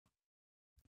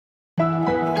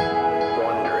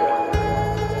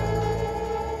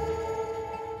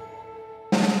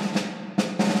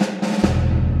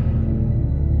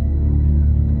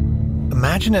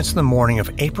Imagine it's the morning of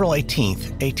April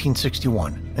 18th,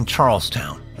 1861, in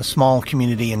Charlestown, a small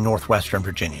community in northwestern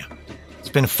Virginia. It's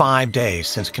been 5 days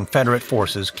since Confederate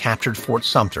forces captured Fort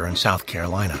Sumter in South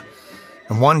Carolina,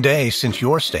 and 1 day since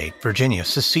your state, Virginia,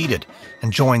 seceded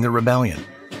and joined the rebellion.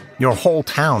 Your whole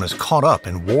town is caught up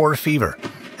in war fever,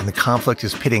 and the conflict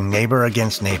is pitting neighbor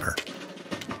against neighbor.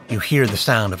 You hear the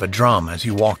sound of a drum as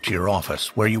you walk to your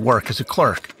office, where you work as a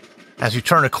clerk. As you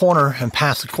turn a corner and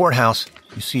pass the courthouse,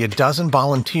 you see a dozen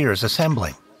volunteers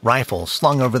assembling, rifles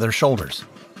slung over their shoulders.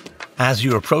 As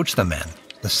you approach the men,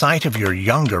 the sight of your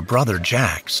younger brother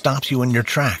Jack stops you in your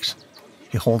tracks.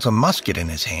 He holds a musket in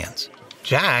his hands.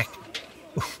 Jack?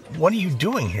 What are you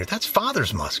doing here? That's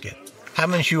Father's musket.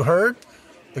 Haven't you heard?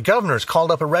 The governor's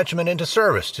called up a regiment into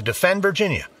service to defend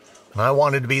Virginia, and I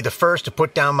wanted to be the first to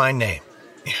put down my name.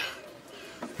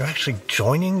 You're actually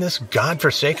joining this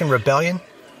godforsaken rebellion?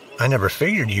 I never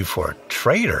figured you for a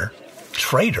traitor.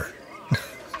 Traitor?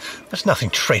 There's nothing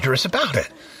traitorous about it.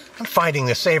 I'm fighting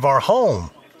to save our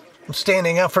home. I'm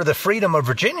standing up for the freedom of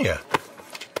Virginia.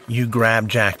 You grab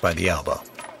Jack by the elbow,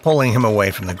 pulling him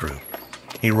away from the group.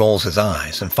 He rolls his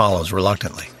eyes and follows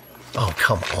reluctantly. Oh,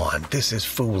 come on. This is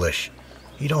foolish.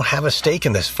 You don't have a stake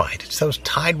in this fight. It's those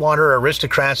Tidewater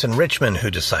aristocrats in Richmond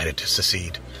who decided to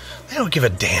secede. They don't give a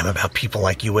damn about people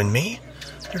like you and me.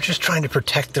 They're just trying to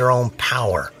protect their own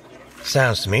power.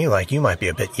 Sounds to me like you might be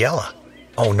a bit yellow.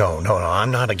 Oh, no, I'm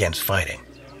not against fighting.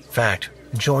 In fact,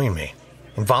 join me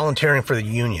in volunteering for the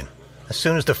Union as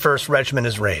soon as the 1st Regiment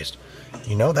is raised.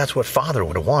 You know that's what Father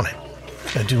would have wanted.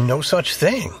 I'm going to do no such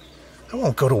thing. I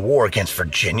won't go to war against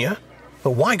Virginia.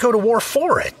 But why go to war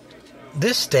for it?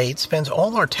 This state spends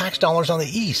all our tax dollars on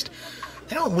the East.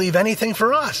 They don't leave anything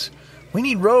for us. We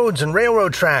need roads and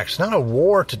railroad tracks, not a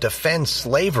war to defend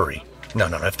slavery. No.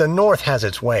 If the North has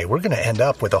its way, we're going to end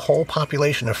up with a whole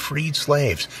population of freed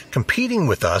slaves competing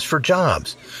with us for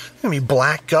jobs. There's going to be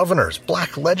black governors,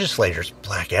 black legislators,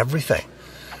 black everything.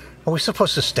 Are we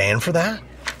supposed to stand for that?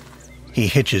 He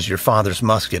hitches your father's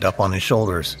musket up on his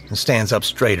shoulders and stands up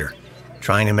straighter,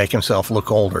 trying to make himself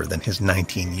look older than his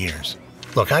 19 years.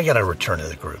 Look, I got to return to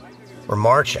the group. We're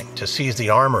marching to seize the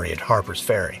armory at Harper's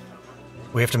Ferry.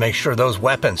 We have to make sure those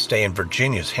weapons stay in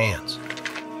Virginia's hands.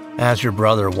 As your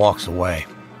brother walks away,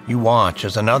 you watch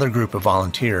as another group of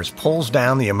volunteers pulls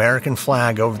down the American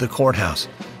flag over the courthouse,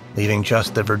 leaving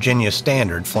just the Virginia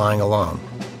standard flying alone.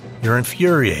 You're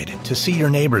infuriated to see your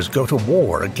neighbors go to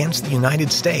war against the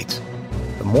United States.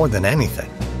 But more than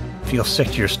anything, feel sick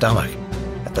to your stomach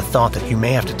at the thought that you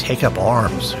may have to take up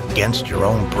arms against your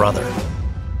own brother.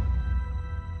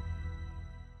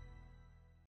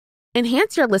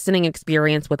 Enhance your listening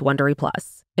experience with Wondery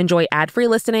Plus. Enjoy ad-free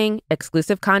listening,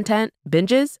 exclusive content,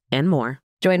 binges, and more.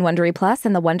 Join Wondery Plus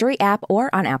in the Wondery app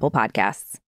or on Apple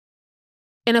Podcasts.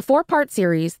 In a 4-part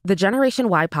series, the Generation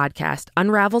Y podcast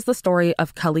unravels the story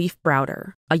of Khalif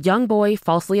Browder, a young boy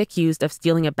falsely accused of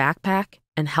stealing a backpack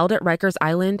and held at Rikers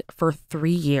Island for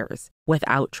 3 years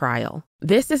without trial.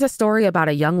 This is a story about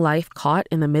a young life caught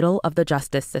in the middle of the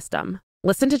justice system.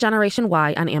 Listen to Generation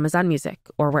Y on Amazon Music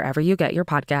or wherever you get your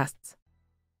podcasts.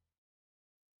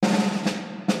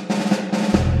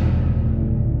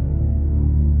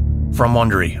 From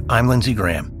Wondery, I'm Lindsey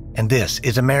Graham, and this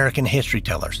is American History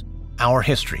Tellers. Our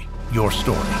history, your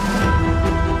story.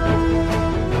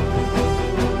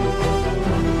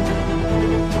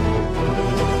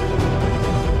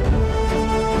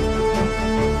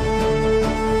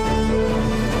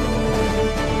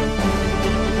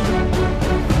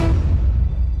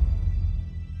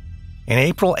 In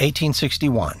April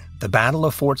 1861, the Battle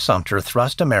of Fort Sumter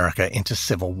thrust America into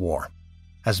civil war.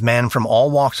 As men from all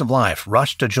walks of life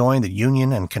rushed to join the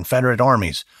Union and Confederate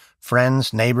armies,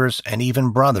 friends, neighbors, and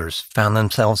even brothers found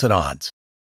themselves at odds.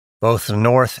 Both the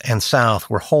North and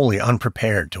South were wholly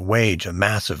unprepared to wage a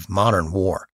massive modern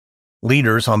war.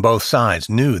 Leaders on both sides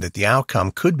knew that the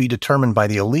outcome could be determined by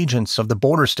the allegiance of the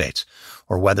border states,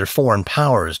 or whether foreign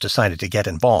powers decided to get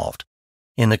involved.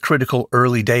 In the critical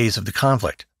early days of the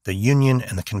conflict, the Union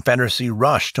and the Confederacy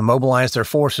rushed to mobilize their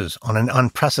forces on an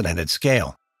unprecedented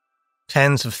scale.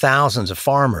 Tens of thousands of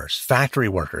farmers, factory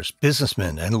workers,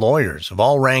 businessmen, and lawyers of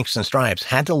all ranks and stripes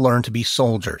had to learn to be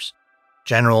soldiers.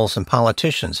 Generals and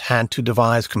politicians had to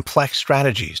devise complex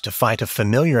strategies to fight a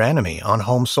familiar enemy on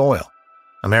home soil.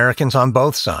 Americans on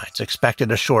both sides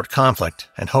expected a short conflict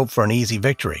and hoped for an easy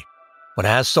victory. But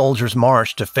as soldiers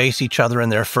marched to face each other in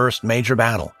their first major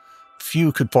battle,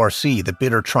 few could foresee the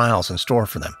bitter trials in store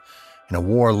for them, in a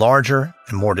war larger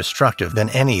and more destructive than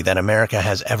any that America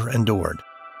has ever endured.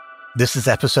 This is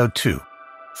Episode 2,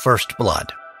 First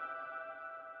Blood.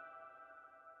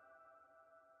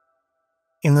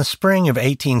 In the spring of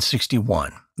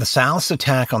 1861, the South's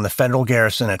attack on the federal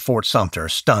garrison at Fort Sumter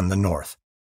stunned the North.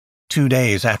 2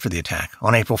 days after the attack,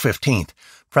 on April 15th,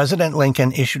 President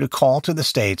Lincoln issued a call to the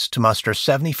states to muster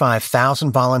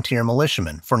 75,000 volunteer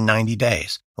militiamen for 90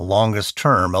 days, the longest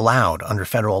term allowed under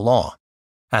federal law.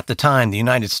 At the time, the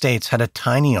United States had a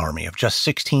tiny army of just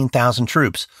 16,000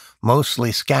 troops,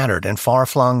 mostly scattered in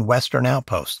far-flung western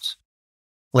outposts.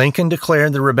 Lincoln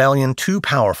declared the rebellion too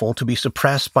powerful to be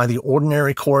suppressed by the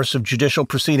ordinary course of judicial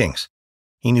proceedings.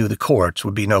 He knew the courts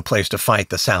would be no place to fight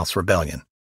the South's rebellion.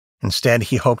 Instead,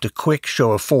 he hoped a quick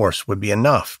show of force would be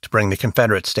enough to bring the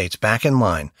Confederate states back in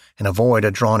line and avoid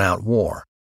a drawn-out war.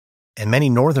 And many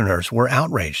Northerners were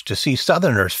outraged to see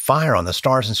Southerners fire on the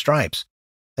Stars and Stripes.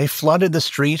 They flooded the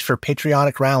streets for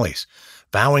patriotic rallies,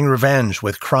 vowing revenge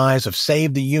with cries of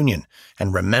 "Save the Union"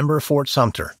 and "Remember Fort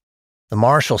Sumter." The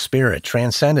martial spirit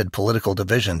transcended political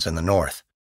divisions in the North.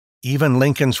 Even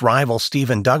Lincoln's rival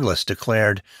Stephen Douglas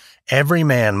declared, "Every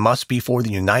man must be for the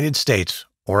United States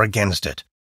or against it.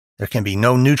 There can be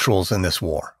no neutrals in this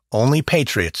war, only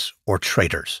patriots or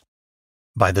traitors."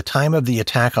 By the time of the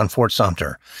attack on Fort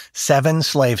Sumter, 7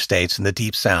 slave states in the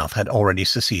Deep South had already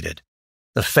seceded.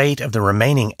 The fate of the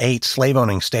remaining 8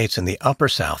 slave-owning states in the Upper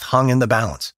South hung in the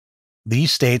balance.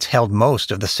 These states held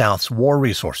most of the South's war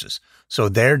resources, so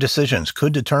their decisions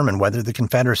could determine whether the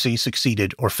Confederacy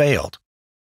succeeded or failed.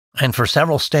 And for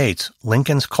several states,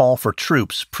 Lincoln's call for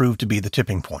troops proved to be the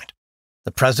tipping point.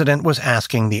 The president was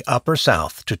asking the Upper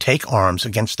South to take arms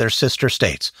against their sister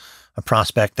states, a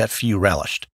prospect that few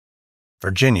relished.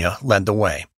 Virginia led the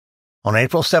way. On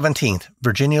April 17th,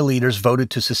 Virginia leaders voted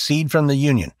to secede from the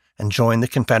Union and join the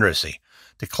Confederacy,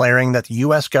 declaring that the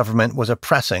U.S. government was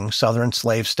oppressing Southern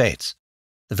slave states.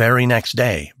 The very next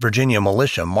day, Virginia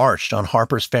militia marched on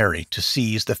Harper's Ferry to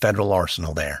seize the federal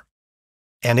arsenal there.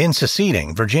 And in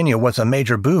seceding, Virginia was a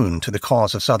major boon to the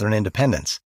cause of Southern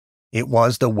independence. It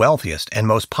was the wealthiest and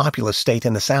most populous state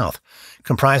in the South,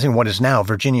 comprising what is now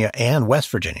Virginia and West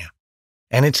Virginia.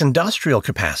 And its industrial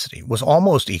capacity was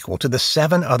almost equal to the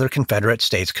 7 other Confederate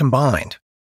states combined.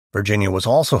 Virginia was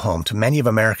also home to many of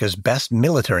America's best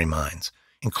military minds,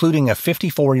 including a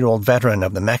 54-year-old veteran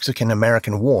of the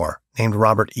Mexican-American War named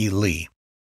Robert E. Lee.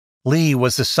 Lee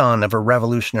was the son of a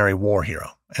Revolutionary War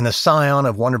hero and the scion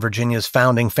of one of Virginia's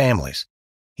founding families.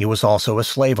 He was also a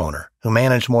slave owner who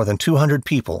managed more than 200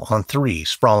 people on 3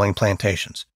 sprawling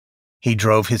plantations. He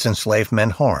drove his enslaved men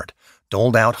hard,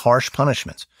 doled out harsh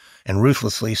punishments, and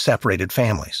ruthlessly separated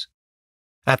families.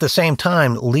 At the same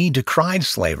time, Lee decried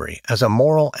slavery as a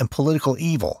moral and political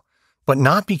evil, but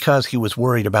not because he was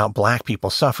worried about black people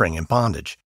suffering in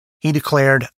bondage. He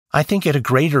declared, "I think it a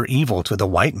greater evil to the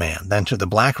white man than to the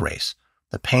black race.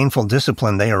 The painful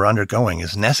discipline they are undergoing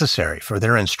is necessary for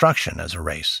their instruction as a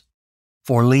race."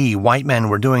 For Lee, white men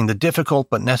were doing the difficult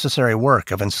but necessary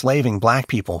work of enslaving black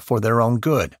people for their own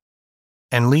good.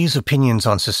 And Lee's opinions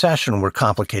on secession were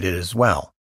complicated as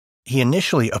well. He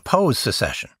initially opposed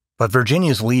secession, but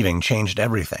Virginia's leaving changed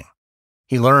everything.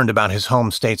 He learned about his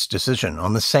home state's decision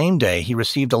on the same day he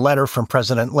received a letter from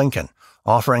President Lincoln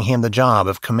offering him the job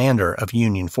of commander of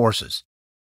Union forces.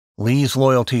 Lee's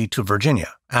loyalty to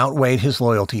Virginia outweighed his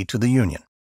loyalty to the Union.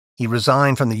 He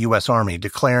resigned from the U.S. Army,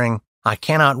 declaring, "I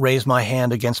cannot raise my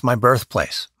hand against my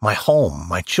birthplace, my home,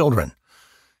 my children."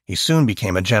 He soon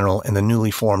became a general in the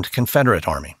newly formed Confederate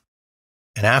Army.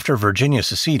 And after Virginia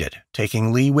seceded,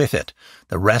 taking Lee with it,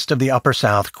 the rest of the Upper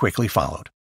South quickly followed.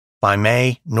 By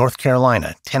May, North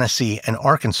Carolina, Tennessee, and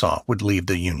Arkansas would leave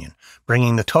the Union,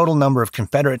 bringing the total number of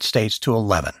Confederate states to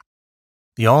 11.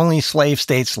 The only slave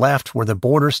states left were the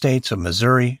border states of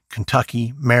Missouri,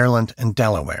 Kentucky, Maryland, and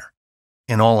Delaware.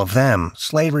 In all of them,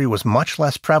 slavery was much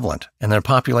less prevalent, and their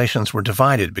populations were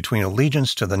divided between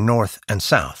allegiance to the North and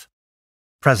South.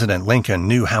 President Lincoln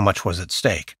knew how much was at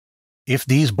stake. If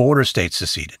these border states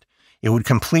seceded, it would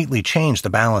completely change the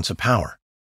balance of power.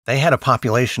 They had a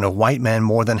population of white men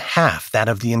more than half that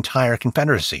of the entire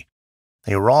Confederacy.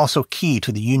 They were also key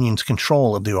to the Union's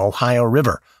control of the Ohio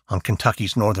River on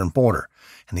Kentucky's northern border,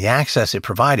 and the access it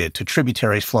provided to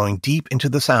tributaries flowing deep into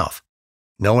the South.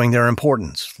 Knowing their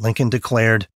importance, Lincoln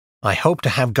declared, "I hope to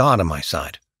have God on my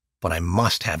side, but I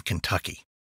must have Kentucky."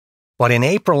 But in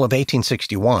April of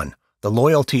 1861, the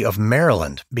loyalty of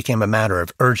Maryland became a matter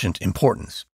of urgent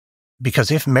importance.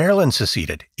 Because if Maryland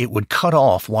seceded, it would cut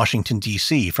off Washington,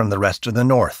 D.C. from the rest of the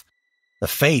North. The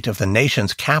fate of the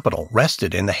nation's capital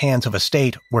rested in the hands of a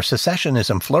state where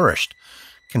secessionism flourished.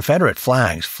 Confederate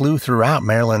flags flew throughout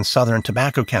Maryland's southern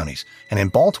tobacco counties and in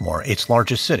Baltimore, its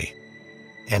largest city.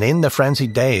 And in the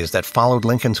frenzied days that followed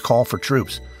Lincoln's call for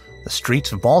troops, the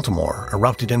streets of Baltimore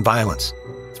erupted in violence,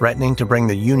 threatening to bring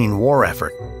the Union war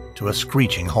effort to a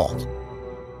screeching halt.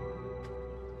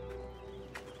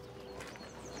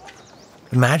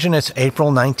 Imagine it's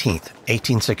April 19th,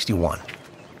 1861.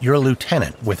 You're a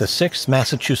lieutenant with the 6th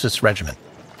Massachusetts Regiment,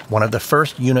 one of the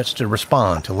first units to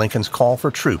respond to Lincoln's call for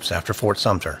troops after Fort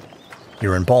Sumter.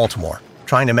 You're in Baltimore,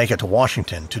 trying to make it to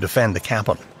Washington to defend the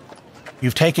capital.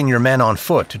 You've taken your men on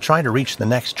foot to try to reach the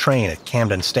next train at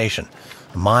Camden Station,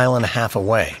 a mile and a half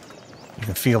away. You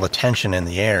can feel the tension in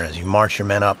the air as you march your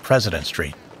men up President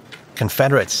Street.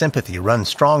 Confederate sympathy runs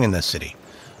strong in this city.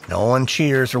 No one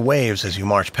cheers or waves as you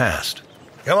march past.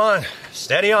 Come on,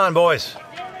 steady on, boys.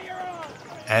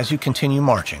 As you continue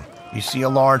marching, you see a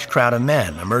large crowd of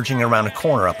men emerging around a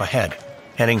corner up ahead,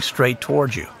 heading straight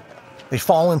towards you. They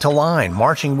fall into line,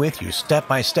 marching with you step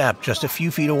by step just a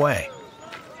few feet away.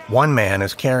 One man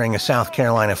is carrying a South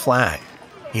Carolina flag.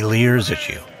 He leers at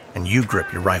you, and you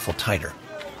grip your rifle tighter.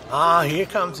 Ah, here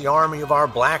comes the army of our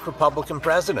black Republican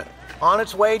president, on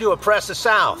its way to oppress the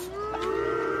South.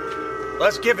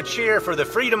 Let's give a cheer for the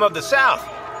freedom of the South,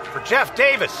 for Jeff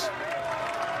Davis.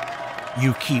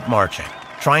 You keep marching,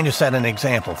 trying to set an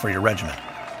example for your regiment,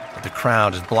 but the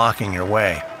crowd is blocking your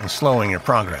way and slowing your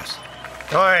progress.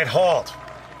 All right, halt.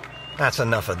 That's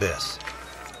enough of this.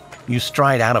 You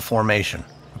stride out of formation,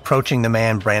 approaching the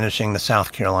man brandishing the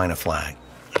South Carolina flag,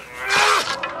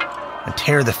 and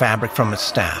tear the fabric from its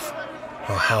staff.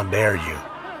 Oh, how dare you?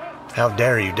 How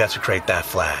dare you desecrate that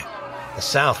flag? The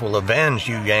South will avenge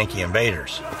you Yankee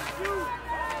invaders.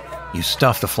 You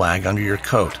stuff the flag under your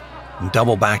coat and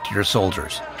double back to your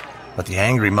soldiers, but the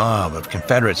angry mob of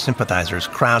Confederate sympathizers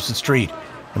crowds the street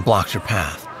and blocks your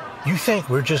path. You think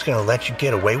we're just going to let you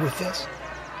get away with this?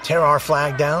 Tear our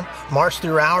flag down? March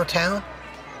through our town?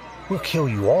 We'll kill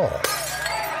you all.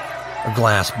 A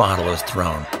glass bottle is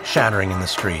thrown, shattering in the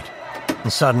street,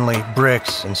 and suddenly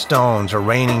bricks and stones are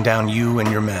raining down you and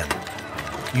your men.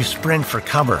 You sprint for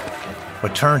cover,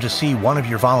 but turn to see one of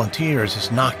your volunteers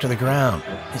is knocked to the ground.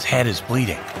 His head is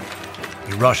bleeding.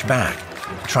 You rush back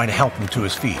and try to help him to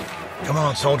his feet. Come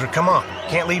on, soldier, come on.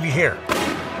 Can't leave you here.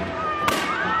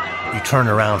 You turn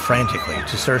around frantically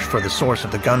to search for the source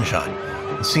of the gunshot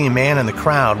and see a man in the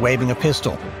crowd waving a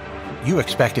pistol. You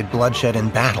expected bloodshed in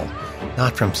battle,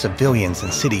 not from civilians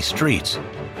in city streets.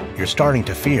 You're starting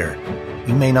to fear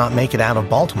you may not make it out of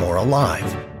Baltimore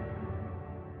alive.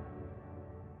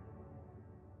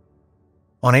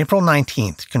 On April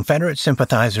 19th, Confederate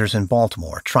sympathizers in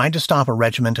Baltimore tried to stop a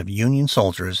regiment of Union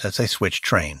soldiers as they switched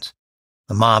trains.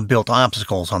 The mob built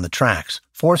obstacles on the tracks,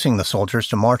 forcing the soldiers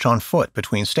to march on foot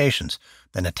between stations,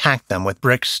 then attacked them with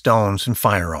bricks, stones, and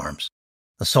firearms.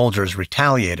 The soldiers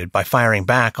retaliated by firing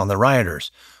back on the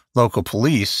rioters. Local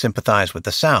police sympathized with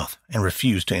the South and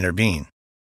refused to intervene.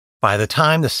 By the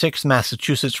time the 6th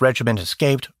Massachusetts Regiment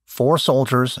escaped, 4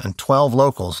 soldiers and 12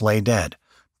 locals lay dead.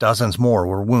 Dozens more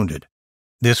were wounded.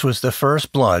 This was the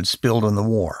first blood spilled in the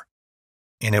war.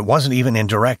 And it wasn't even in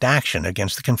direct action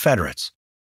against the Confederates.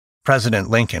 President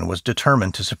Lincoln was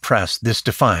determined to suppress this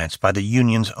defiance by the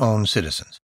Union's own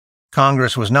citizens.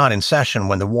 Congress was not in session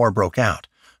when the war broke out,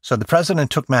 so the president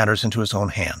took matters into his own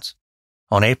hands.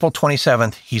 On April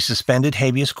 27th, he suspended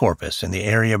habeas corpus in the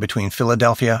area between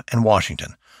Philadelphia and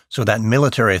Washington so that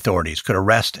military authorities could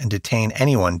arrest and detain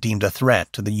anyone deemed a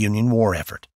threat to the Union war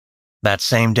effort. That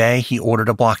same day, he ordered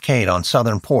a blockade on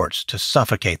southern ports to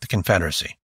suffocate the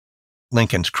Confederacy.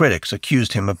 Lincoln's critics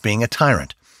accused him of being a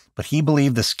tyrant, but he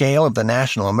believed the scale of the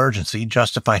national emergency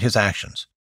justified his actions.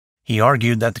 He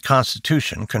argued that the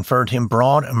Constitution conferred him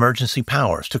broad emergency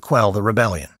powers to quell the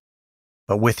rebellion.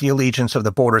 But with the allegiance of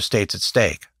the border states at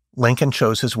stake, Lincoln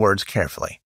chose his words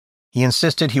carefully. He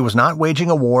insisted he was not waging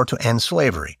a war to end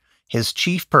slavery. His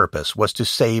chief purpose was to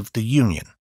save the Union.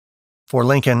 For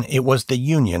Lincoln, it was the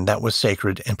Union that was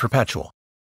sacred and perpetual.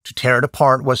 To tear it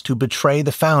apart was to betray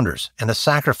the founders and the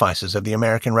sacrifices of the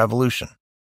American Revolution.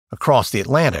 Across the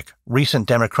Atlantic, recent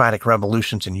democratic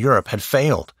revolutions in Europe had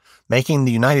failed, making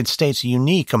the United States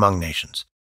unique among nations.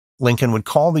 Lincoln would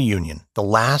call the Union the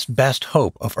last best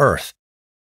hope of Earth,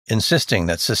 insisting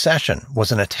that secession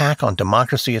was an attack on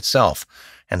democracy itself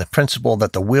and the principle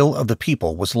that the will of the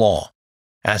people was law.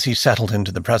 As he settled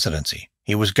into the presidency,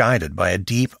 he was guided by a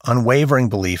deep, unwavering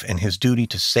belief in his duty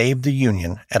to save the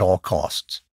Union at all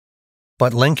costs.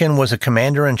 But Lincoln was a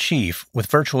commander-in-chief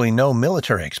with virtually no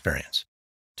military experience.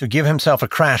 To give himself a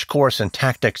crash course in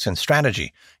tactics and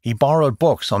strategy, he borrowed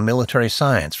books on military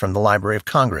science from the Library of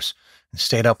Congress and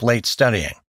stayed up late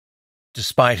studying.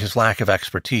 Despite his lack of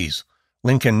expertise,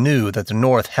 Lincoln knew that the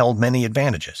North held many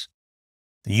advantages.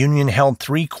 The Union held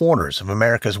 3/4 of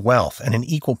America's wealth and an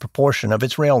equal proportion of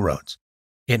its railroads.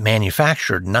 It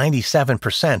manufactured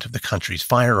 97% of the country's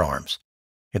firearms.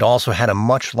 It also had a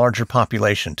much larger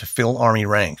population to fill Army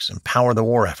ranks and power the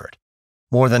war effort.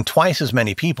 More than twice as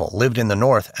many people lived in the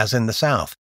North as in the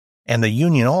South, and the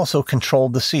Union also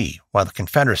controlled the sea while the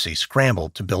Confederacy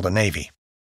scrambled to build a navy.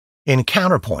 In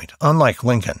counterpoint, unlike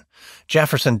Lincoln,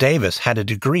 Jefferson Davis had a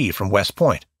degree from West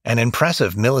Point and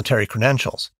impressive military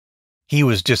credentials. He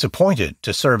was disappointed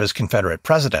to serve as Confederate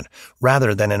president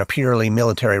rather than in a purely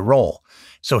military role,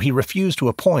 so he refused to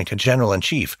appoint a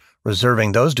general-in-chief,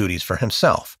 reserving those duties for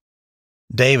himself.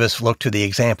 Davis looked to the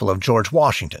example of George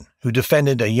Washington, who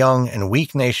defended a young and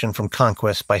weak nation from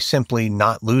conquest by simply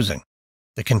not losing.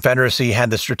 The Confederacy had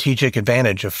the strategic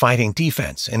advantage of fighting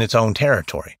defense in its own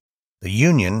territory. The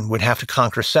Union would have to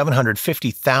conquer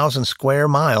 750,000 square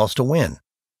miles to win.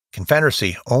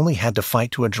 Confederacy only had to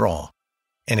fight to a draw.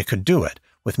 And it could do it,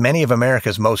 with many of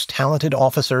America's most talented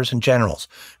officers and generals,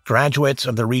 graduates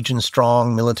of the region's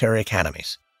strong military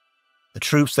academies. The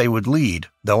troops they would lead,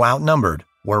 though outnumbered,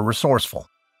 were resourceful.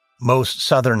 Most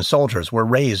Southern soldiers were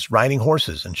raised riding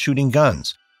horses and shooting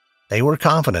guns. They were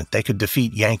confident they could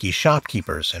defeat Yankee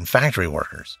shopkeepers and factory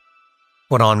workers.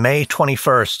 But on May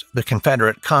 21st, the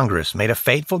Confederate Congress made a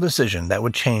fateful decision that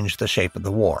would change the shape of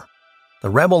the war. The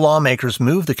rebel lawmakers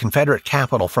moved the Confederate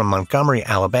capital from Montgomery,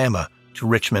 Alabama, to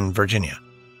Richmond, Virginia.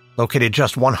 Located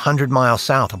just 100 miles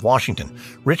south of Washington,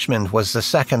 Richmond was the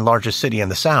second largest city in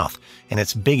the South and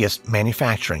its biggest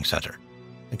manufacturing center.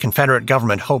 The Confederate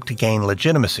government hoped to gain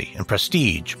legitimacy and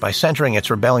prestige by centering its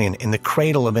rebellion in the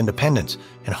cradle of independence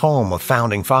and home of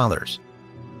founding fathers.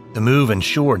 The move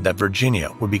ensured that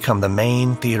Virginia would become the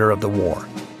main theater of the war,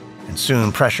 and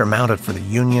soon pressure mounted for the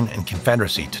Union and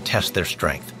Confederacy to test their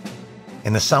strength.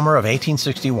 In the summer of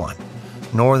 1861,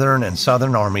 Northern and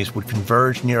Southern armies would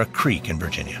converge near a creek in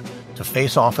Virginia to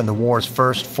face off in the war's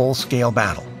first full-scale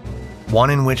battle, one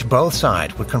in which both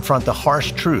sides would confront the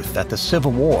harsh truth that the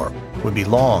Civil War would be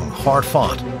long,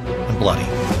 hard-fought, and bloody.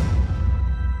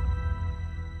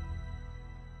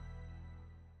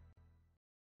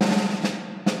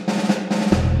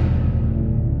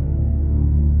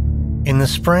 In the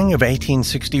spring of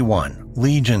 1861,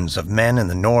 legions of men in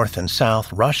the North and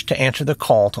South rushed to answer the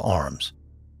call to arms.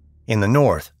 In the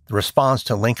North, the response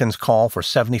to Lincoln's call for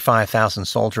 75,000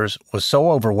 soldiers was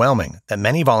so overwhelming that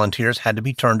many volunteers had to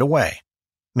be turned away.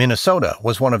 Minnesota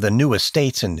was one of the newest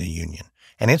states in the Union,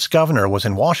 and its governor was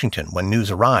in Washington when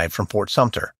news arrived from Fort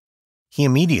Sumter. He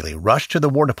immediately rushed to the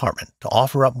War Department to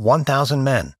offer up 1,000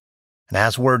 men, and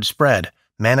as word spread,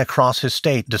 men across his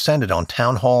state descended on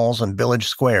town halls and village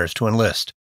squares to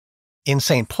enlist. In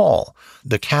St. Paul,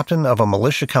 the captain of a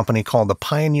militia company called the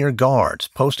Pioneer Guards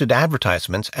posted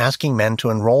advertisements asking men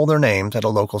to enroll their names at a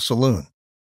local saloon.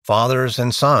 Fathers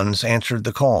and sons answered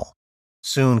the call.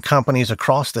 Soon companies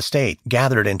across the state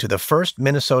gathered into the 1st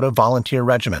Minnesota Volunteer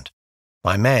Regiment.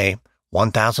 By May,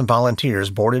 1,000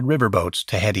 volunteers boarded riverboats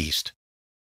to head east.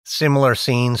 Similar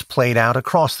scenes played out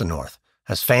across the North,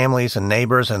 as families and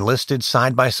neighbors enlisted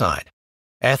side by side.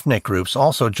 Ethnic groups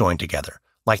also joined together,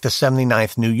 like the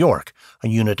 79th New York, a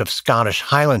unit of Scottish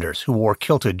Highlanders who wore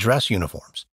kilted dress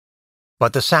uniforms.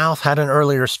 But the South had an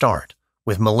earlier start,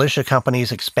 with militia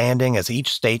companies expanding as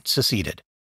each state seceded.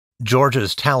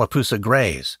 Georgia's Tallapoosa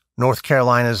Grays, North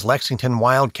Carolina's Lexington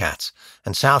Wildcats,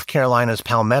 and South Carolina's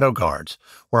Palmetto Guards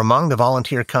were among the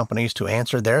volunteer companies to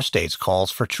answer their state's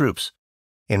calls for troops.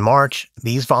 In March,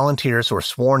 these volunteers were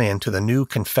sworn in to the new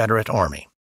Confederate Army.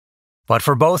 But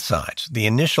for both sides, the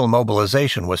initial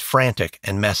mobilization was frantic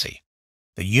and messy.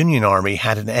 The Union Army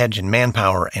had an edge in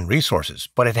manpower and resources,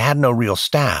 but it had no real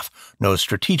staff, no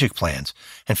strategic plans,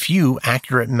 and few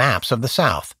accurate maps of the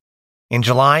South. In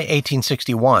July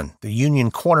 1861, the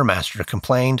Union quartermaster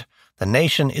complained, "The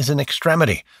nation is in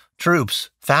extremity. Troops,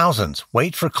 thousands,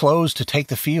 wait for clothes to take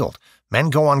the field. Men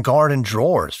go on guard in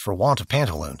drawers for want of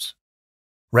pantaloons."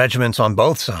 Regiments on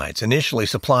both sides initially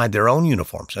supplied their own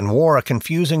uniforms and wore a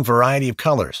confusing variety of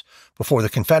colors before the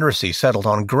Confederacy settled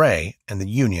on gray and the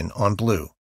Union on blue.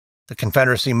 The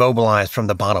Confederacy mobilized from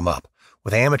the bottom up,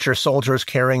 with amateur soldiers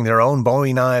carrying their own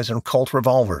Bowie knives and Colt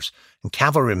revolvers, and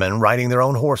cavalrymen riding their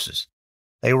own horses.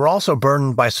 They were also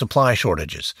burdened by supply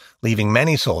shortages, leaving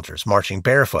many soldiers marching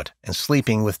barefoot and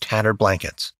sleeping with tattered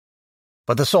blankets.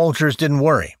 But the soldiers didn't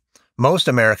worry. Most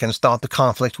Americans thought the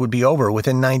conflict would be over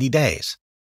within 90 days.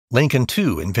 Lincoln,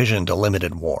 too, envisioned a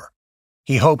limited war.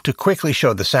 He hoped to quickly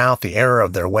show the South the error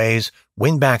of their ways,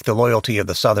 win back the loyalty of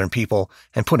the Southern people,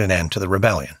 and put an end to the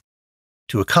rebellion.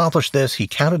 To accomplish this, he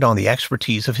counted on the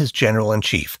expertise of his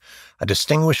general-in-chief, a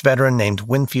distinguished veteran named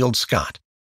Winfield Scott.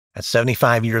 At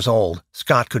 75 years old,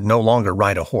 Scott could no longer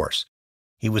ride a horse.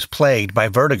 He was plagued by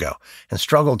vertigo and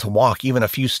struggled to walk even a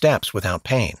few steps without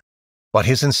pain. But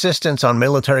his insistence on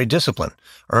military discipline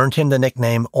earned him the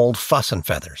nickname Old Fuss and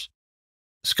Feathers.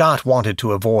 Scott wanted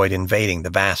to avoid invading the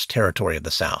vast territory of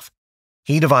the South.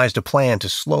 He devised a plan to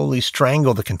slowly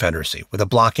strangle the Confederacy with a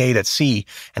blockade at sea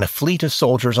and a fleet of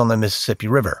soldiers on the Mississippi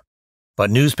River. But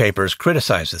newspapers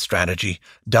criticized the strategy,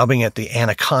 dubbing it the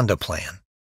Anaconda Plan.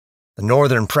 The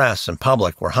Northern press and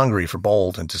public were hungry for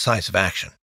bold and decisive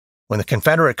action. When the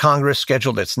Confederate Congress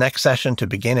scheduled its next session to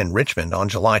begin in Richmond on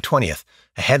July 20th,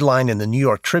 a headline in the New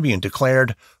York Tribune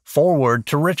declared, "Forward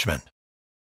to Richmond."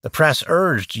 The press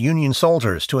urged Union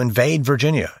soldiers to invade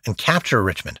Virginia and capture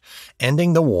Richmond,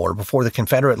 ending the war before the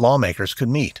Confederate lawmakers could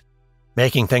meet.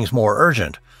 Making things more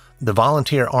urgent, the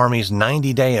Volunteer Army's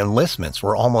 90-day enlistments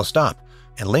were almost up,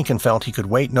 and Lincoln felt he could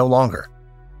wait no longer.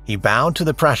 He bowed to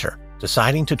the pressure,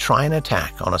 deciding to try an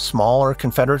attack on a smaller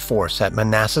Confederate force at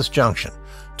Manassas Junction,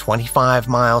 25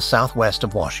 miles southwest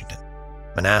of Washington.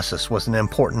 Manassas was an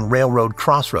important railroad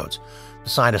crossroads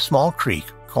beside a small creek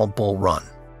called Bull Run.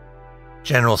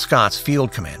 General Scott's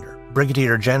field commander,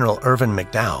 Brigadier General Irvin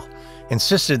McDowell,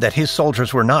 insisted that his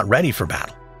soldiers were not ready for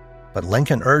battle. But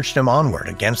Lincoln urged him onward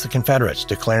against the Confederates,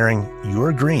 declaring, "You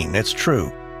are green, it's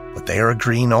true, but they are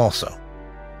green also."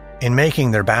 In making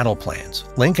their battle plans,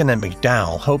 Lincoln and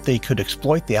McDowell hoped they could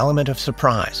exploit the element of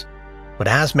surprise. But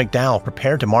as McDowell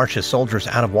prepared to march his soldiers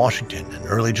out of Washington in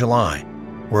early July,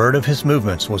 word of his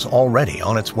movements was already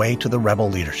on its way to the rebel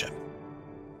leadership.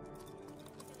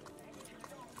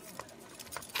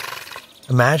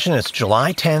 Imagine it's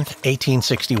July 10th,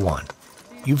 1861.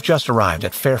 You've just arrived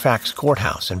at Fairfax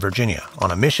Courthouse in Virginia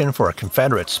on a mission for a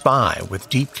Confederate spy with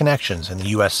deep connections in the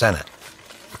U.S. Senate.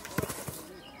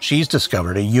 She's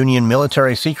discovered a Union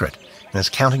military secret and is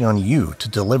counting on you to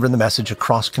deliver the message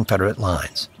across Confederate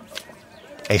lines.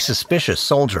 A suspicious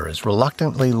soldier is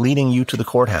reluctantly leading you to the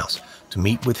courthouse to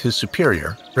meet with his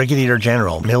superior, Brigadier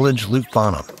General Millage Luke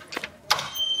Bonham.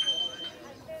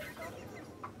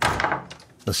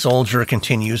 The soldier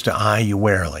continues to eye you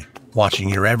warily, watching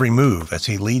your every move as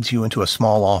he leads you into a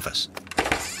small office.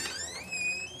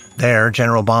 There,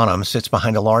 General Bonham sits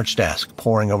behind a large desk,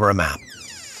 poring over a map.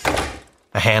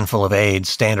 A handful of aides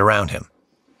stand around him.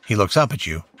 He looks up at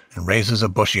you and raises a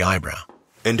bushy eyebrow.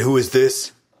 "And who is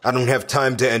this? I don't have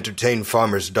time to entertain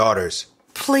farmers' daughters."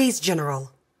 "Please,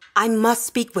 General, I must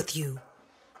speak with you."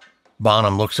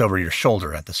 Bonham looks over your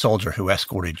shoulder at the soldier who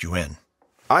escorted you in.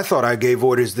 "I thought I gave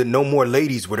orders that no more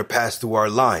ladies were to pass through our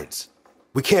lines.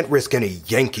 We can't risk any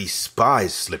Yankee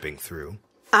spies slipping through."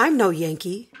 "I'm no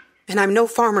Yankee, and I'm no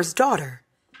farmer's daughter.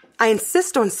 I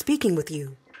insist on speaking with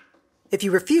you. If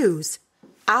you refuse,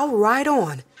 I'll ride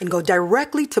on and go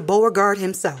directly to Beauregard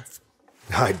himself."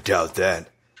 "I doubt that.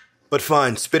 But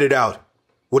fine, spit it out.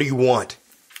 What do you want?"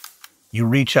 You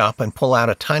reach up and pull out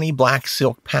a tiny black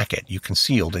silk packet you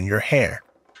concealed in your hair.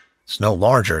 It's no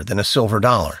larger than a silver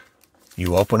dollar.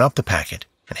 You open up the packet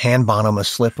and hand Bonham a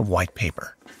slip of white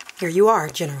paper. "Here you are,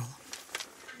 General."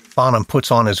 Bonham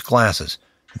puts on his glasses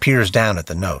and peers down at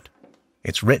the note.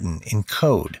 It's written in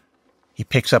code. He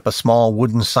picks up a small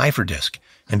wooden cipher disc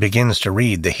and begins to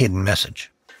read the hidden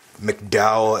message.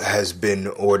 "McDowell has been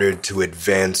ordered to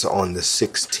advance on the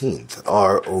 16th,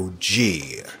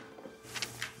 ROG.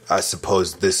 I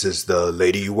suppose this is the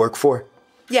lady you work for?"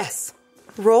 "Yes,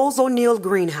 Rose O'Neill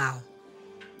Greenhow.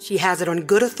 She has it on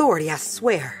good authority, I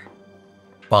swear."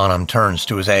 Bonham turns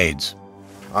to his aides.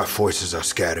 "Our forces are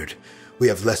scattered. We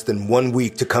have less than 1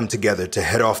 week to come together to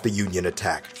head off the Union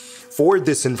attack. Forward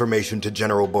this information to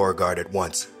General Beauregard at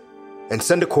once, and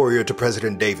send a courier to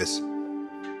President Davis."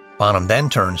 Bonham then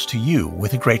turns to you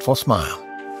with a grateful smile.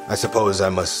 "I suppose I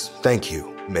must thank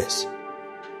you, miss."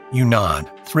 You nod,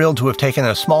 thrilled to have taken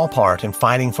a small part in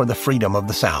fighting for the freedom of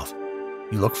the South.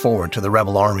 You look forward to the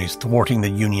rebel armies thwarting the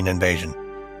Union invasion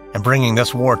and bringing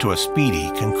this war to a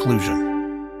speedy conclusion.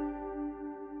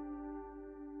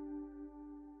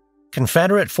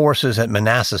 Confederate forces at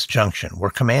Manassas Junction were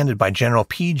commanded by General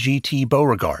P.G.T.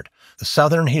 Beauregard, the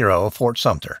Southern hero of Fort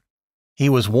Sumter. He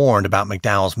was warned about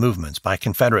McDowell's movements by a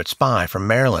Confederate spy from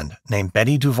Maryland named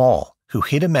Betty Duval, who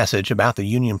hid a message about the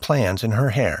Union plans in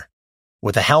her hair.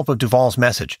 With the help of Duval's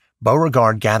message,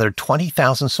 Beauregard gathered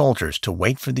 20,000 soldiers to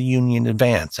wait for the Union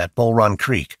advance at Bull Run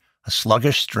Creek, a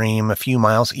sluggish stream a few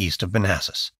miles east of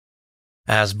Manassas.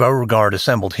 As Beauregard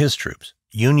assembled his troops,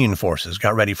 Union forces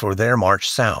got ready for their march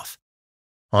south.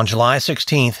 On July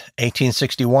 16,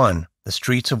 1861, the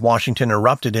streets of Washington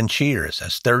erupted in cheers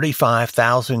as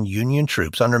 35,000 Union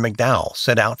troops under McDowell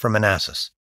set out for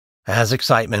Manassas. As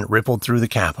excitement rippled through the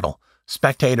capital,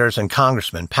 spectators and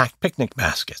congressmen packed picnic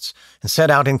baskets and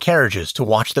set out in carriages to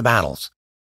watch the battles.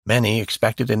 Many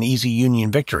expected an easy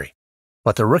Union victory,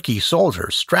 But the rookie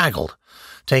soldiers straggled,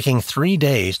 taking 3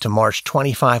 days to march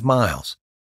 25 miles.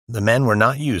 The men were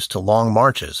not used to long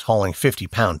marches hauling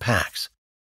 50-pound packs.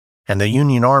 And the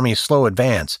Union Army's slow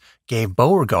advance gave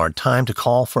Beauregard time to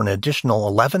call for an additional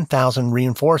 11,000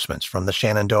 reinforcements from the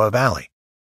Shenandoah Valley.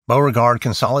 Beauregard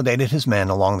consolidated his men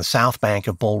along the south bank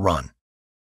of Bull Run.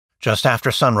 Just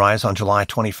after sunrise on July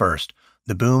 21st,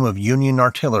 the boom of Union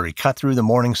artillery cut through the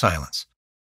morning silence.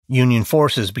 Union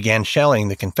forces began shelling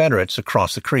the Confederates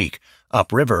across the creek,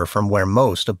 upriver from where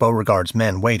most of Beauregard's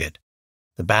men waited.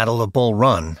 The Battle of Bull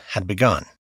Run had begun.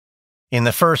 In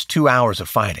the first 2 hours of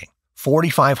fighting,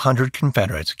 4,500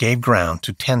 Confederates gave ground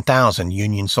to 10,000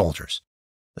 Union soldiers.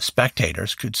 The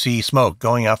spectators could see smoke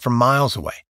going up from miles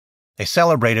away. They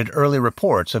celebrated early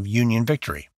reports of Union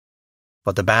victory.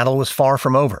 But the battle was far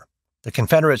from over. The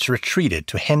Confederates retreated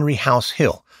to Henry House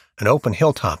Hill, an open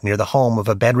hilltop near the home of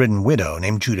a bedridden widow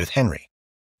named Judith Henry.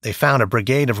 They found a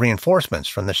brigade of reinforcements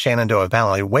from the Shenandoah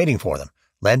Valley waiting for them,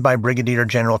 led by Brigadier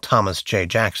General Thomas J.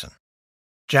 Jackson.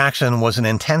 Jackson was an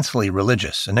intensely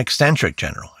religious and eccentric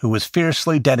general who was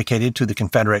fiercely dedicated to the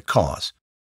Confederate cause.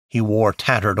 He wore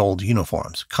tattered old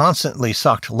uniforms, constantly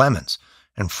sucked lemons,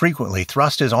 and frequently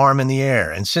thrust his arm in the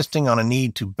air, insisting on a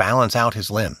need to balance out his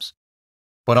limbs.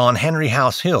 But on Henry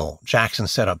House Hill, Jackson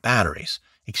set up batteries,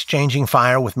 exchanging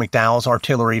fire with McDowell's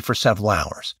artillery for several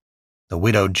hours. The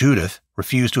widow Judith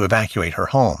refused to evacuate her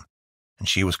home, and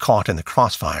she was caught in the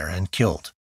crossfire and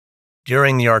killed.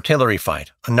 During the artillery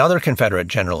fight, another Confederate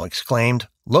general exclaimed,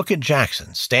 "Look at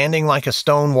Jackson, standing like a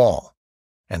stone wall,"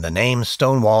 and the name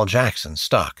Stonewall Jackson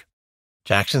stuck.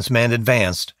 Jackson's men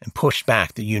advanced and pushed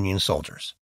back the Union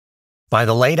soldiers. By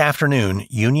the late afternoon,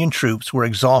 Union troops were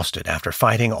exhausted after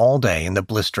fighting all day in the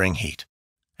blistering heat.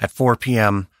 At 4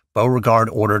 p.m., Beauregard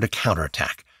ordered a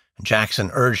counterattack, and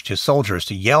Jackson urged his soldiers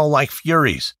to yell like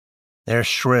furies. Their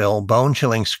shrill,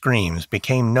 bone-chilling screams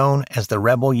became known as the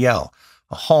Rebel Yell,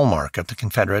 a hallmark of the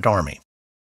Confederate Army.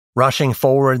 Rushing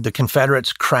forward, the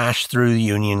Confederates crashed through the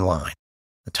Union line.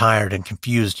 The tired and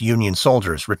confused Union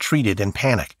soldiers retreated in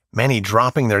panic, many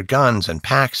dropping their guns and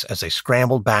packs as they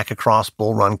scrambled back across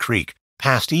Bull Run Creek,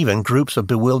 past even groups of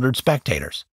bewildered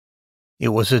spectators. It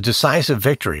was a decisive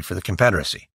victory for the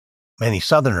Confederacy. Many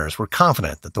Southerners were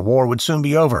confident that the war would soon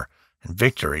be over and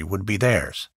victory would be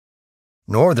theirs.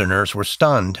 Northerners were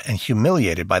stunned and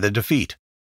humiliated by the defeat.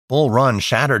 Bull Run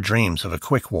shattered dreams of a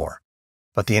quick war,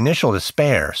 but the initial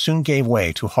despair soon gave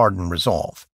way to hardened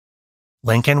resolve.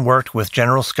 Lincoln worked with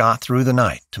General Scott through the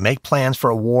night to make plans for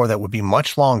a war that would be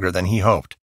much longer than he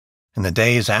hoped. In the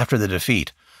days after the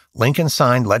defeat, Lincoln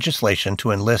signed legislation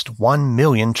to enlist 1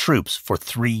 million troops for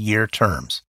 3-year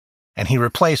terms, and he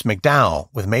replaced McDowell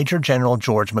with Major General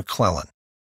George McClellan.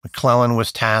 McClellan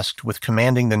was tasked with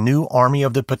commanding the new Army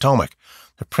of the Potomac,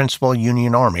 the principal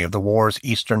Union army of the war's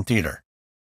Eastern Theater.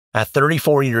 At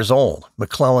 34 years old,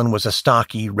 McClellan was a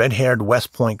stocky, red-haired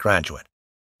West Point graduate.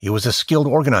 He was a skilled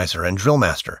organizer and drill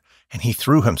master, and he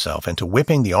threw himself into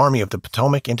whipping the Army of the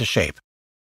Potomac into shape.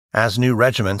 As new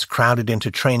regiments crowded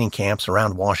into training camps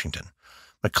around Washington,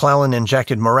 McClellan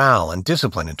injected morale and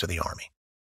discipline into the Army.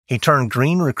 He turned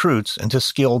green recruits into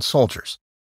skilled soldiers.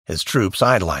 His troops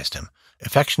idolized him,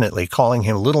 affectionately calling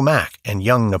him Little Mac and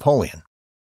Young Napoleon.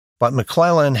 But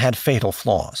McClellan had fatal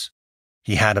flaws.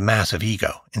 He had a massive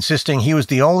ego, insisting he was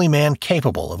the only man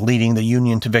capable of leading the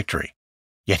Union to victory.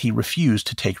 Yet he refused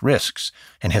to take risks,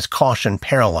 and his caution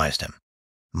paralyzed him.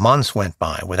 Months went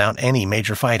by without any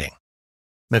major fighting.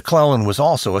 McClellan was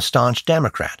also a staunch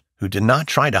Democrat who did not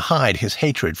try to hide his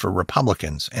hatred for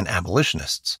Republicans and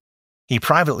abolitionists. He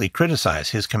privately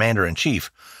criticized his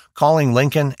commander-in-chief, calling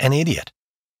Lincoln an idiot.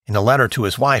 In a letter to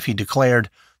his wife, he declared,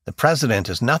 "The president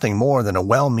is nothing more than a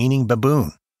well-meaning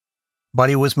baboon." But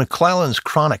it was McClellan's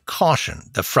chronic caution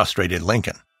that frustrated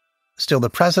Lincoln. Still, the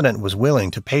president was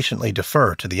willing to patiently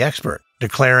defer to the expert,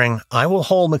 declaring, "I will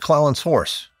hold McClellan's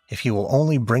horse if he will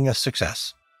only bring us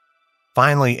success."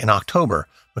 Finally, in October,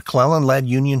 McClellan led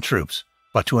Union troops,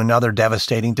 but to another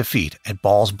devastating defeat at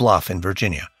Ball's Bluff in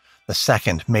Virginia, the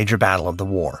second major battle of the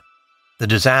war. The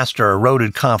disaster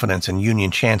eroded confidence in Union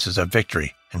chances of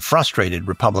victory and frustrated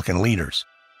Republican leaders.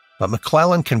 But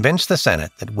McClellan convinced the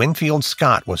Senate that Winfield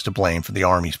Scott was to blame for the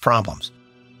Army's problems.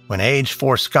 When age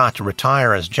forced Scott to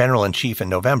retire as General-in-Chief in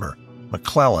November,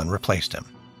 McClellan replaced him.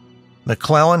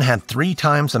 McClellan had 3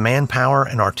 times the manpower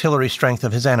and artillery strength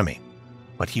of his enemy,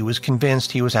 but he was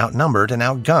convinced he was outnumbered and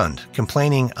outgunned,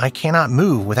 complaining, "I cannot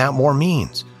move without more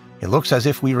means. It looks as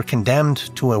if we were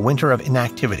condemned to a winter of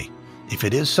inactivity. If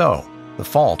it is so, the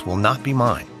fault will not be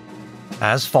mine."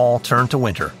 As fall turned to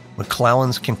winter,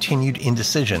 McClellan's continued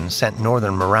indecision sent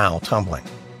Northern morale tumbling.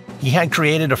 He had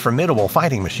created a formidable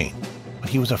fighting machine, but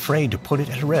he was afraid to put it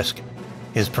at risk.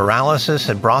 His paralysis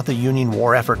had brought the Union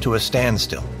war effort to a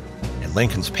standstill, and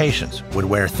Lincoln's patience would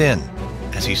wear thin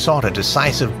as he sought a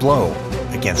decisive blow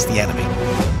against the enemy.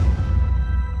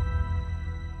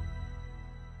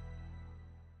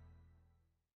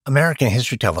 American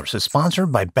History Tellers is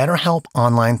sponsored by BetterHelp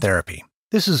Online Therapy.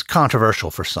 This is controversial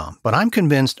for some, but I'm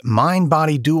convinced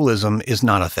mind-body dualism is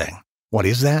not a thing. What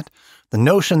is that? The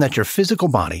notion that your physical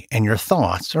body and your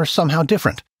thoughts are somehow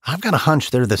different. I've got a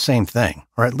hunch they're the same thing,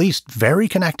 or at least very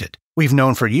connected. We've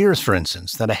known for years, for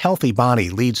instance, that a healthy body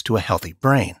leads to a healthy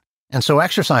brain. And so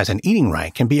exercise and eating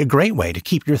right can be a great way to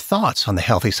keep your thoughts on the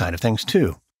healthy side of things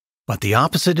too. But the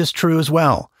opposite is true as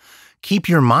well. Keep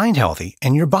your mind healthy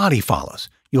and your body follows.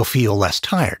 You'll feel less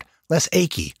tired, less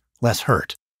achy, less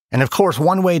hurt. And of course,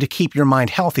 one way to keep your mind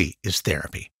healthy is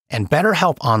therapy. And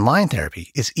BetterHelp Online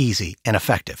Therapy is easy and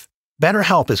effective.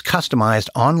 BetterHelp is customized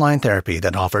online therapy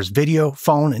that offers video,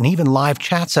 phone, and even live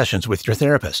chat sessions with your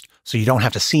therapist, so you don't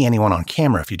have to see anyone on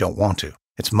camera if you don't want to.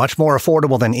 It's much more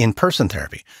affordable than in-person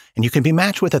therapy, and you can be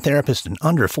matched with a therapist in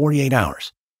under 48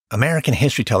 hours. American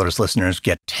History Tellers listeners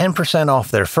get 10%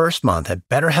 off their first month at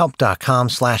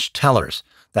betterhelp.com/tellers.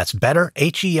 That's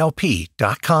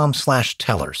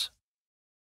betterhelp.com/tellers.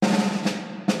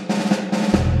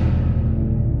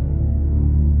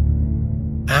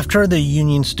 After the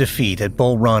Union's defeat at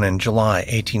Bull Run in July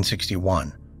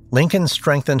 1861, Lincoln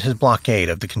strengthened his blockade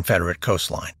of the Confederate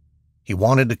coastline. He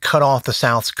wanted to cut off the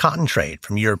South's cotton trade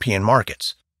from European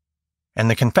markets, and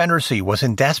the Confederacy was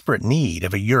in desperate need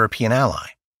of a European ally.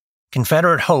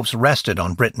 Confederate hopes rested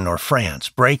on Britain or France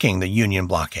breaking the Union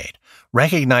blockade,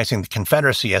 recognizing the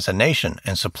Confederacy as a nation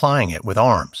and supplying it with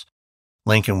arms.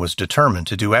 Lincoln was determined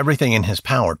to do everything in his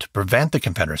power to prevent the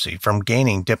Confederacy from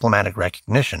gaining diplomatic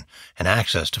recognition and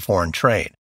access to foreign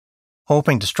trade.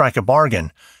 Hoping to strike a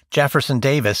bargain, Jefferson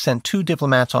Davis sent 2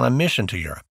 diplomats on a mission to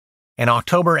Europe. In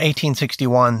October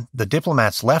 1861, the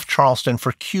diplomats left Charleston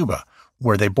for Cuba,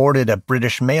 where they boarded a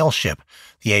British mail ship,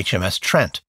 the HMS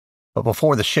Trent. But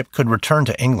before the ship could return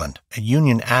to England, a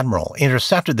Union admiral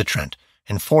intercepted the Trent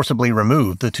and forcibly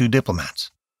removed the 2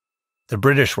 diplomats. The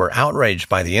British were outraged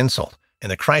by the insult, and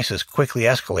the crisis quickly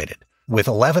escalated, with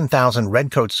 11,000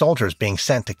 redcoat soldiers being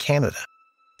sent to Canada.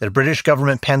 The British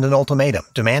government penned an ultimatum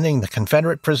demanding the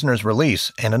Confederate prisoners'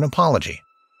 release and an apology.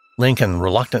 Lincoln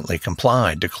reluctantly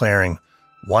complied, declaring,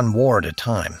 "One war at a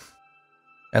time."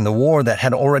 And the war that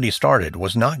had already started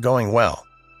was not going well.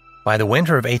 By the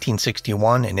winter of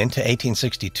 1861 and into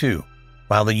 1862,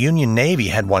 while the Union Navy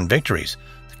had won victories,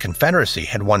 the Confederacy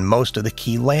had won most of the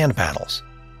key land battles.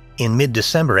 In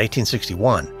mid-December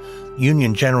 1861,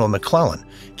 Union General McClellan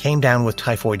came down with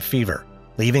typhoid fever,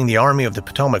 leaving the Army of the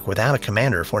Potomac without a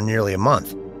commander for nearly a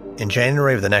month. In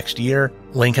January of the next year,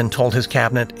 Lincoln told his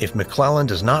cabinet, "If McClellan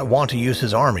does not want to use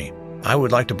his army, I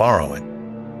would like to borrow it."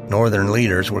 Northern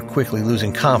leaders were quickly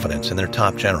losing confidence in their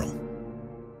top general.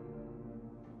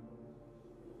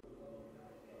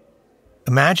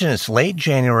 Imagine it's late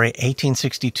January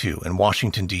 1862 in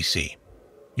Washington, D.C.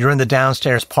 You're in the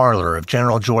downstairs parlor of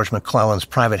General George McClellan's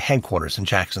private headquarters in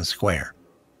Jackson Square.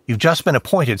 You've just been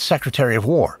appointed Secretary of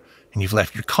War, and you've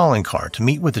left your calling card to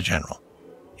meet with the general.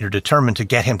 You're determined to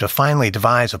get him to finally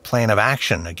devise a plan of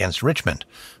action against Richmond,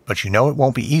 but you know it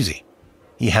won't be easy.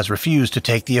 He has refused to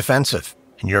take the offensive,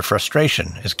 and your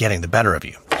frustration is getting the better of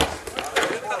you.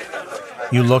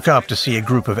 You look up to see a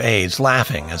group of aides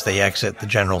laughing as they exit the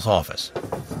general's office.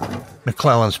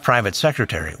 McClellan's private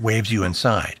secretary waves you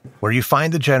inside, where you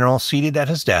find the general seated at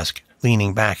his desk,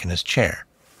 leaning back in his chair.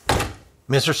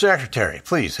 "Mr. Secretary,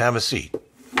 please have a seat."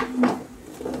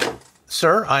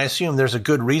 "Sir, I assume there's a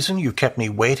good reason you kept me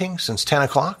waiting since 10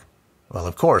 o'clock? "Well,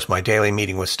 of course, my daily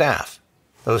meeting with staff.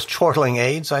 Those chortling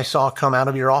aides I saw come out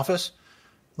of your office?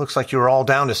 Looks like you were all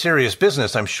down to serious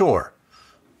business, I'm sure.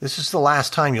 This is the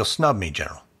last time you'll snub me,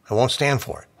 General. I won't stand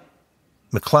for it."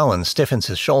 McClellan stiffens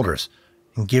his shoulders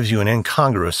and gives you an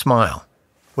incongruous smile.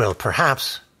 "Well,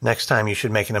 perhaps next time you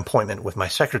should make an appointment with my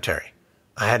secretary.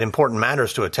 I had important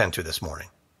matters to attend to this morning.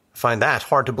 I find that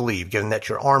hard to believe, given that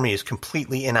your army is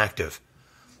completely inactive.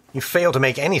 You fail to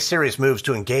make any serious moves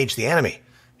to engage the enemy.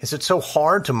 Is it so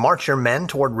hard to march your men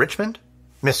toward Richmond?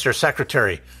 Mr.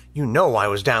 Secretary, you know I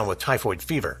was down with typhoid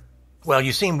fever. Well,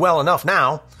 you seem well enough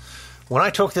now. When I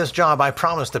took this job, I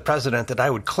promised the President that I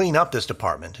would clean up this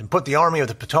department and put the Army of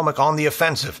the Potomac on the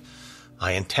offensive.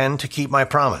 I intend to keep my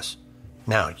promise.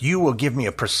 Now, you will give me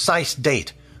a precise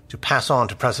date to pass on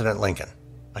to President Lincoln."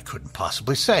 "I couldn't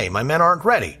possibly say. My men aren't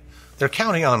ready. They're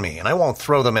counting on me, and I won't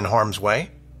throw them in harm's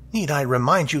way. Need I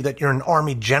remind you that you're an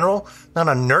army general, not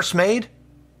a nursemaid?"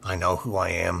 "I know who I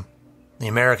am. The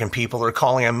American people are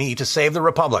calling on me to save the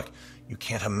Republic. You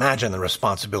can't imagine the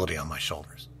responsibility on my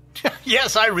shoulders.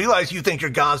 Yes, I realize you think you're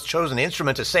God's chosen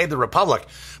instrument to save the Republic,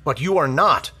 but you are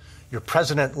not. You're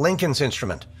President Lincoln's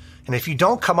instrument. And if you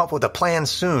don't come up with a plan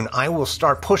soon, I will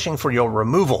start pushing for your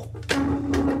removal.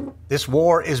 This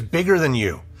war is bigger than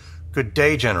you. Good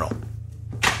day, General.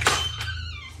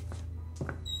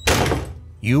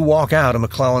 You walk out of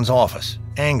McClellan's office,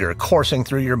 anger coursing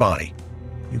through your body.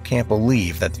 You can't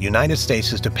believe that the United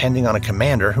States is depending on a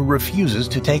commander who refuses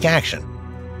to take action.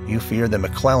 You fear that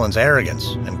McClellan's arrogance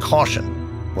and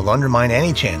caution will undermine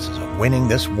any chances of winning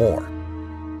this war.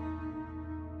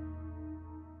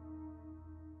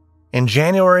 In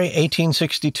January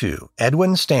 1862,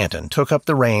 Edwin Stanton took up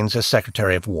the reins as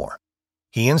Secretary of War.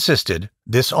 He insisted,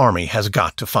 "This army has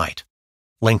got to fight."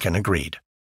 Lincoln agreed.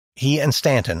 He and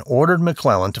Stanton ordered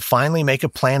McClellan to finally make a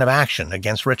plan of action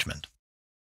against Richmond.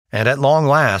 And at long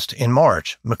last, in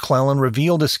March, McClellan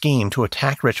revealed a scheme to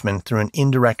attack Richmond through an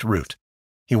indirect route.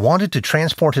 He wanted to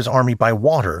transport his army by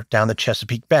water down the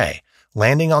Chesapeake Bay,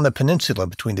 landing on the peninsula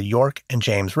between the York and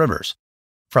James Rivers.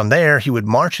 From there, he would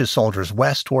march his soldiers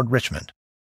west toward Richmond.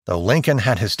 Though Lincoln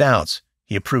had his doubts,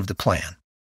 he approved the plan.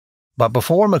 But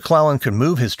before McClellan could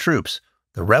move his troops,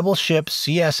 the rebel ship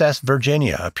CSS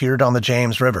Virginia appeared on the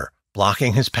James River,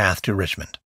 blocking his path to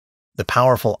Richmond. The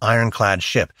powerful ironclad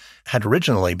ship had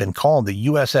originally been called the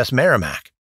USS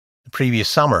Merrimack. The previous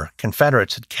summer,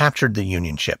 Confederates had captured the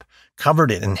Union ship,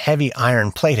 covered it in heavy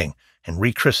iron plating, and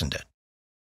rechristened it.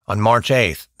 On March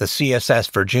 8th, the CSS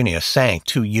Virginia sank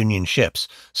 2 Union ships,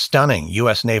 stunning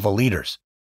U.S. naval leaders.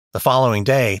 The following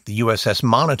day, the USS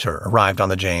Monitor arrived on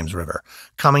the James River,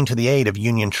 coming to the aid of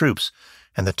Union troops,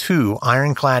 and the 2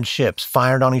 ironclad ships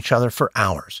fired on each other for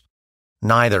hours.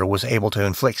 Neither was able to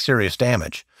inflict serious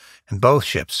damage, and both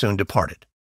ships soon departed.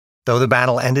 Though the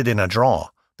battle ended in a draw,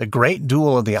 the great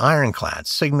duel of the ironclads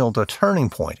signaled a turning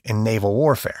point in naval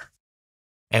warfare.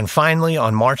 And finally,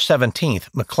 on March 17th,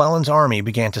 McClellan's army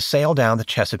began to sail down the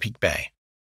Chesapeake Bay.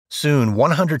 Soon,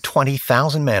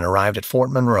 120,000 men arrived at Fort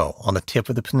Monroe on the tip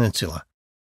of the peninsula.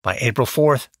 By April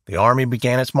 4th, the army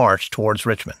began its march towards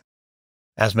Richmond.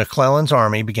 As McClellan's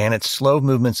army began its slow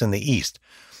movements in the east,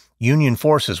 Union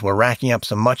forces were racking up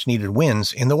some much-needed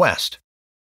wins in the west.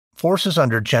 Forces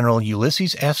under General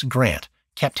Ulysses S. Grant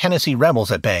kept Tennessee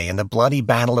rebels at bay in the bloody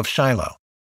Battle of Shiloh.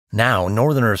 Now,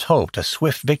 Northerners hoped a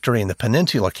swift victory in the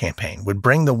Peninsula Campaign would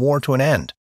bring the war to an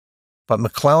end. But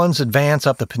McClellan's advance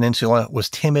up the peninsula was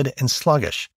timid and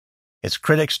sluggish. Its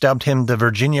critics dubbed him the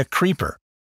Virginia Creeper,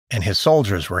 and his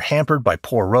soldiers were hampered by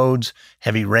poor roads,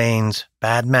 heavy rains,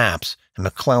 bad maps, and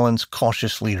McClellan's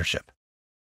cautious leadership.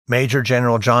 Major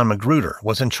General John Magruder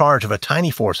was in charge of a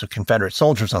tiny force of Confederate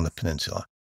soldiers on the peninsula.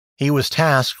 He was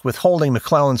tasked with holding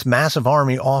McClellan's massive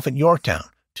army off at Yorktown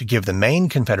to give the main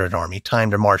Confederate army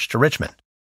time to march to Richmond.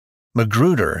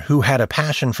 Magruder, who had a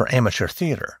passion for amateur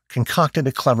theater, concocted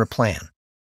a clever plan.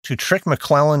 To trick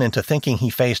McClellan into thinking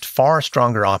he faced far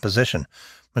stronger opposition,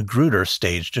 Magruder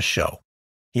staged a show.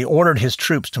 He ordered his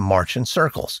troops to march in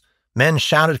circles. Men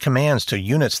shouted commands to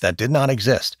units that did not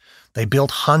exist. They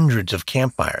built hundreds of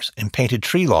campfires and painted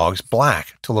tree logs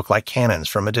black to look like cannons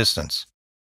from a distance.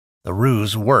 The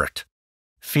ruse worked.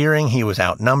 Fearing he was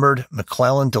outnumbered,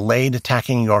 McClellan delayed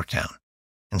attacking Yorktown.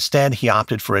 Instead, he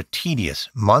opted for a tedious,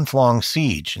 month-long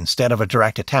siege instead of a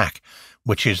direct attack,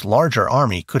 which his larger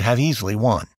army could have easily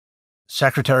won.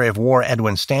 Secretary of War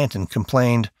Edwin Stanton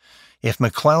complained, "If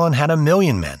McClellan had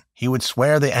 1,000,000 men, he would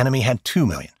swear the enemy had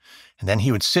 2,000,000, and then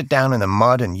he would sit down in the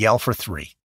mud and yell for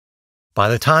 3. By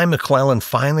the time McClellan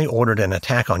finally ordered an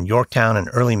attack on Yorktown in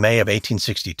early May of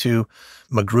 1862,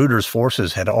 Magruder's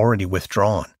forces had already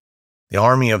withdrawn. The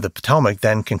Army of the Potomac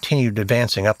then continued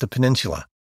advancing up the peninsula.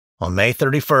 On May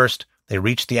 31st, they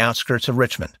reached the outskirts of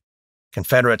Richmond.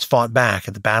 Confederates fought back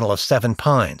at the Battle of Seven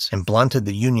Pines and blunted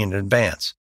the Union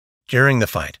advance. During the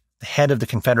fight, the head of the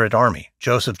Confederate Army,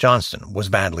 Joseph Johnston, was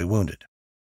badly wounded.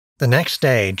 The next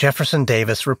day, Jefferson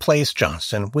Davis replaced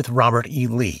Johnston with Robert E.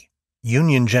 Lee.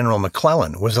 Union General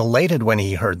McClellan was elated when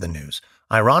he heard the news,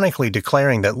 ironically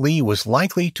declaring that Lee was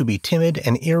likely to be timid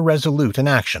and irresolute in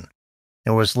action.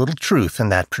 There was little truth in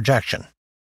that projection.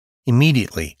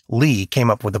 Immediately, Lee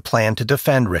came up with a plan to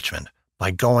defend Richmond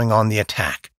by going on the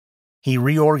attack. He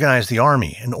reorganized the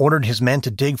army and ordered his men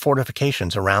to dig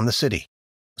fortifications around the city.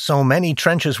 So many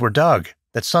trenches were dug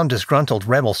that some disgruntled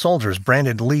rebel soldiers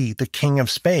branded Lee the King of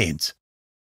Spades.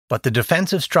 But the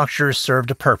defensive structures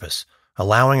served a purpose,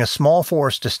 allowing a small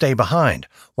force to stay behind,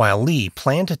 while Lee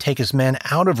planned to take his men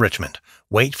out of Richmond,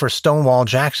 wait for Stonewall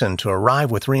Jackson to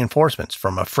arrive with reinforcements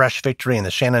from a fresh victory in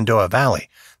the Shenandoah Valley,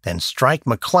 then strike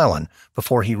McClellan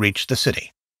before he reached the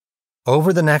city.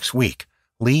 Over the next week,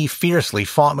 Lee fiercely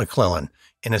fought McClellan,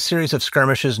 in a series of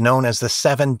skirmishes known as the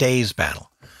 7 Days Battle.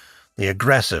 The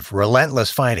aggressive,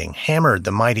 relentless fighting hammered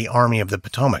the mighty Army of the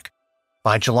Potomac.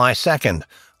 By July 2nd,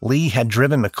 Lee had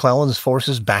driven McClellan's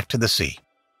forces back to the sea.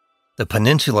 The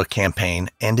Peninsula Campaign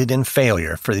ended in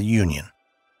failure for the Union.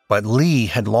 But Lee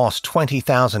had lost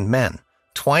 20,000 men,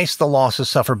 twice the losses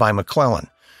suffered by McClellan,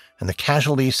 and the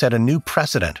casualties set a new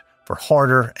precedent for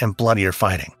harder and bloodier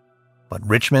fighting. But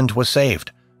Richmond was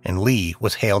saved, and Lee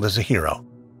was hailed as a hero.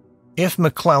 If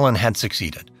McClellan had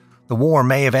succeeded, the war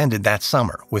may have ended that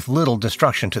summer with little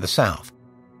destruction to the South.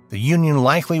 The Union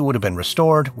likely would have been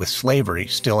restored with slavery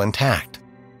still intact.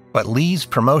 But Lee's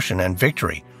promotion and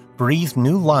victory breathed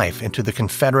new life into the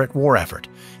Confederate war effort,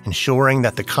 ensuring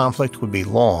that the conflict would be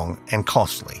long and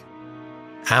costly.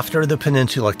 After the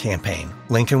Peninsula Campaign,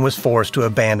 Lincoln was forced to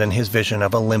abandon his vision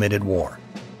of a limited war.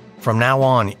 From now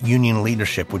on, Union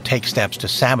leadership would take steps to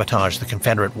sabotage the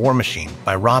Confederate war machine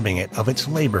by robbing it of its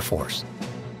labor force.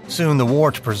 Soon, the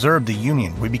war to preserve the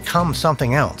Union would become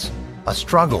something else, a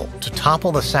struggle to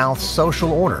topple the South's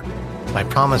social order by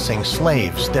promising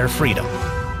slaves their freedom.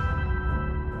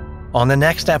 On the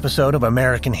next episode of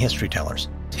American History Tellers,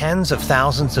 tens of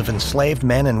thousands of enslaved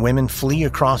men and women flee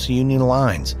across Union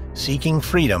lines, seeking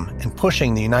freedom and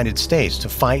pushing the United States to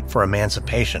fight for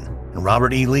emancipation. And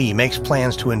Robert E. Lee makes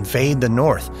plans to invade the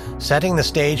North, setting the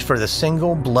stage for the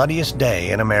single bloodiest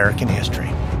day in American history.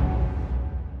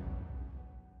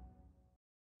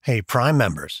 Hey, Prime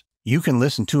members, you can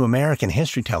listen to American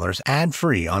History Tellers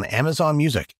ad-free on Amazon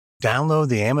Music. Download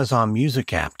the Amazon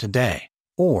Music app today.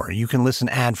 Or you can listen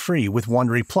ad-free with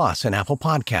Wondery Plus and Apple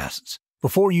Podcasts.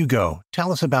 Before you go,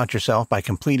 tell us about yourself by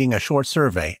completing a short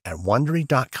survey at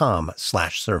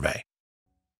Wondery.com/survey.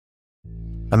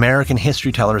 American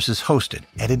History Tellers is hosted,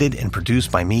 edited, and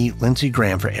produced by me, Lindsey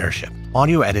Graham, for Airship.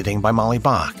 Audio editing by Molly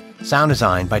Bach. Sound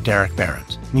design by Derek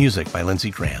Behrens. Music by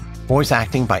Lindsey Graham. Voice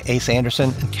acting by Ace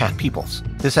Anderson and Kat Peoples.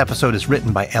 This episode is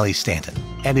written by Ellie Stanton.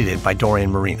 Edited by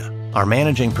Dorian Marina. Our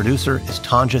managing producer is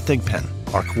Tanja Thigpen.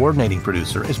 Our coordinating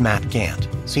producer is Matt Gant.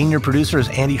 Senior producer is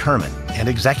Andy Herman. And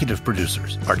executive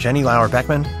producers are Jenny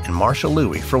Lauer-Beckman and Marsha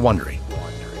Louie for Wondery.